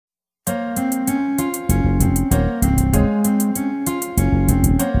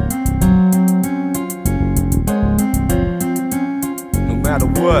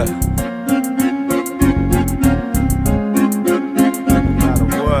what.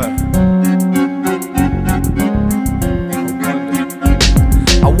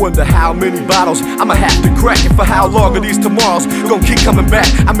 I wonder how many bottles I'ma have to crack, and for how long are these tomorrows gonna keep coming back.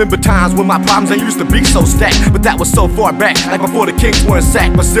 I remember times when my problems ain't used to be so stacked, but that was so far back, like before the Kings were in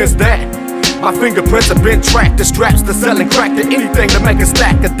sack. But since that, my fingerprints have been tracked. The straps to selling crack to anything to make a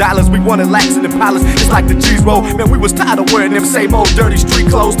stack of dollars. We wanted lax and Impalas, it's like the cheese roll. Man, we was tired of wearing them same old dirty street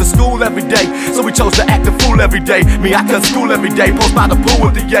clothes to school every day, so we chose to act a fool every day. Me, I cut school every day, post by the pool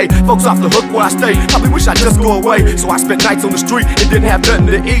with the yay. Folks off the hook where I stay, probably wish I'd just go away. So I spent nights on the street and didn't have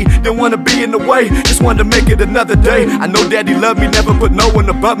nothing to eat. Didn't wanna be in the way, just wanted to make it another day. I know daddy loved me, never put no one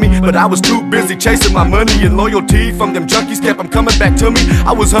above me, but I was too busy chasing my money, and loyalty from them junkies kept them coming back to me.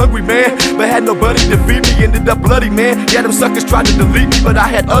 I was hungry, man, but had nobody to feed me. Ended up bloody, man. Yeah, them suckers tried to delete me, but I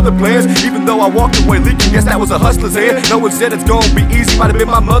had other plans. Even though I walked away leaking, guess that was a hustler's hand. No one said it's gonna be easy, might have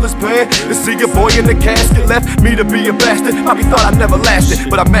been my mother's plan. To see a boy in the casket left me to be a bastard. Probably thought I never lasted,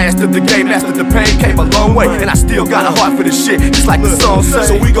 but I mastered the game, mastered the pain, came a long way, and I still got a heart for this shit, just like the song says.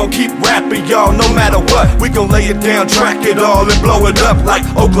 So we gon' keep rapping, y'all, no matter what. We gon' lay it down, track it all, and blow it up like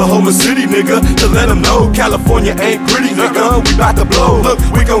Oklahoma City, nigga. To let them know California ain't pretty, nigga. We bout to blow. Look,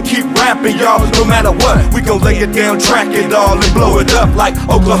 we gon' keep rapping, y'all, no matter what. We gon' lay it down, track it all, and blow it up like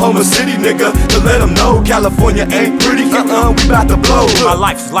Oklahoma City, nigga. To let them know California ain't pretty, we bout to blow. My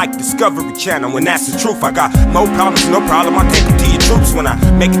life's like Discovery Channel, and that's the truth. I got more problems, no problem. I take them to your troops when I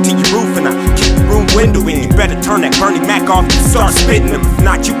make it to your roof, and I keep the room window in. You better turn that Bernie Mac off and start spitting them. If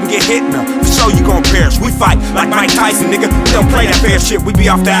not, you can get hit now. For sure you gon' perish. We fight like Mike Tyson, nigga. We don't play that fair shit. We be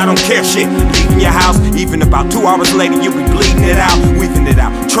off the I don't care shit. Leaving your house, even about 2 hours later, you be bleeding it out, weaving it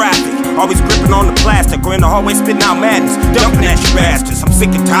out. Traffic, always gripping on the plastic, or in the hallway spitting out madness, dumping at you bastards. I'm sick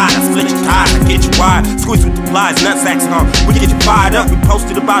and tired, I split your tires, I get you wide, squeeze with the plies, nutsacks on. We get you fired up, we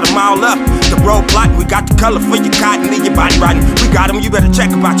posted about a mile up the roadblock. We got the color for your cotton and your body riding. We got them, you better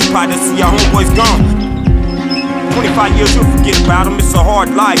check about your partner, see your homeboys gone. 25 years, you'll forget about them, it's a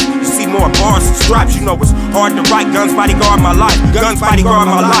hard life. You see more bars and stripes, you know it's hard to write. Guns bodyguard my life, guns bodyguard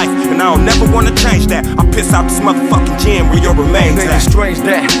my life, and I don't never wanna change that. I piss out this motherfucking gym where your remains at. It's strange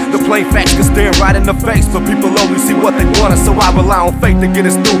that the plain facts can stare right in the face, but people only see what they want, so I rely on faith to get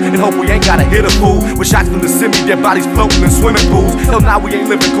us through, and hope we ain't gotta hit a fool with shots from the semi, dead bodies floating in swimming pools. Hell, now we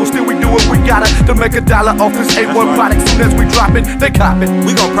ain't living cool, still we do what we gotta to make a dollar off this A1 product. Soon as we drop it, they cop it.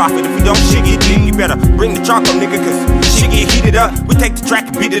 We gon' profit if we don't shit get deep. You better bring the charcoal, nigga, cause shit get heated up. We take the track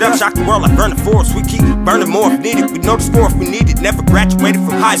and beat it up, shock the world like burning forest. We keep burning more if needed. We know the score if we need it. Never graduated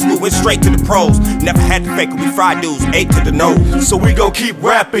from high school, went straight to the pros. Never had to fake it, we fried dudes, ate to the nose. So we gon' keep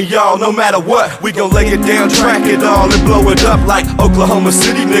rapping, y'all, no matter what. We gon' lay it down, track it all, and blow it up like Oklahoma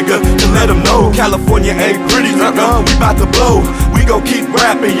City, nigga. To let them know California ain't pretty, nigga. We bout to blow. We gon' keep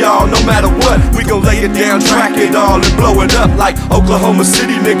rapping, y'all, no matter what. We gon' lay it down, track it all, and blow it up like Oklahoma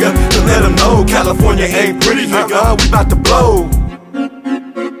City, nigga. To let them know California ain't pretty, nigga. We bout to blow.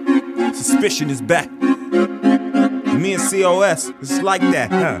 Suspicion is back. Me and COS, it's like that,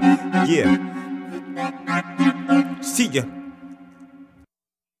 huh? Yeah. See ya.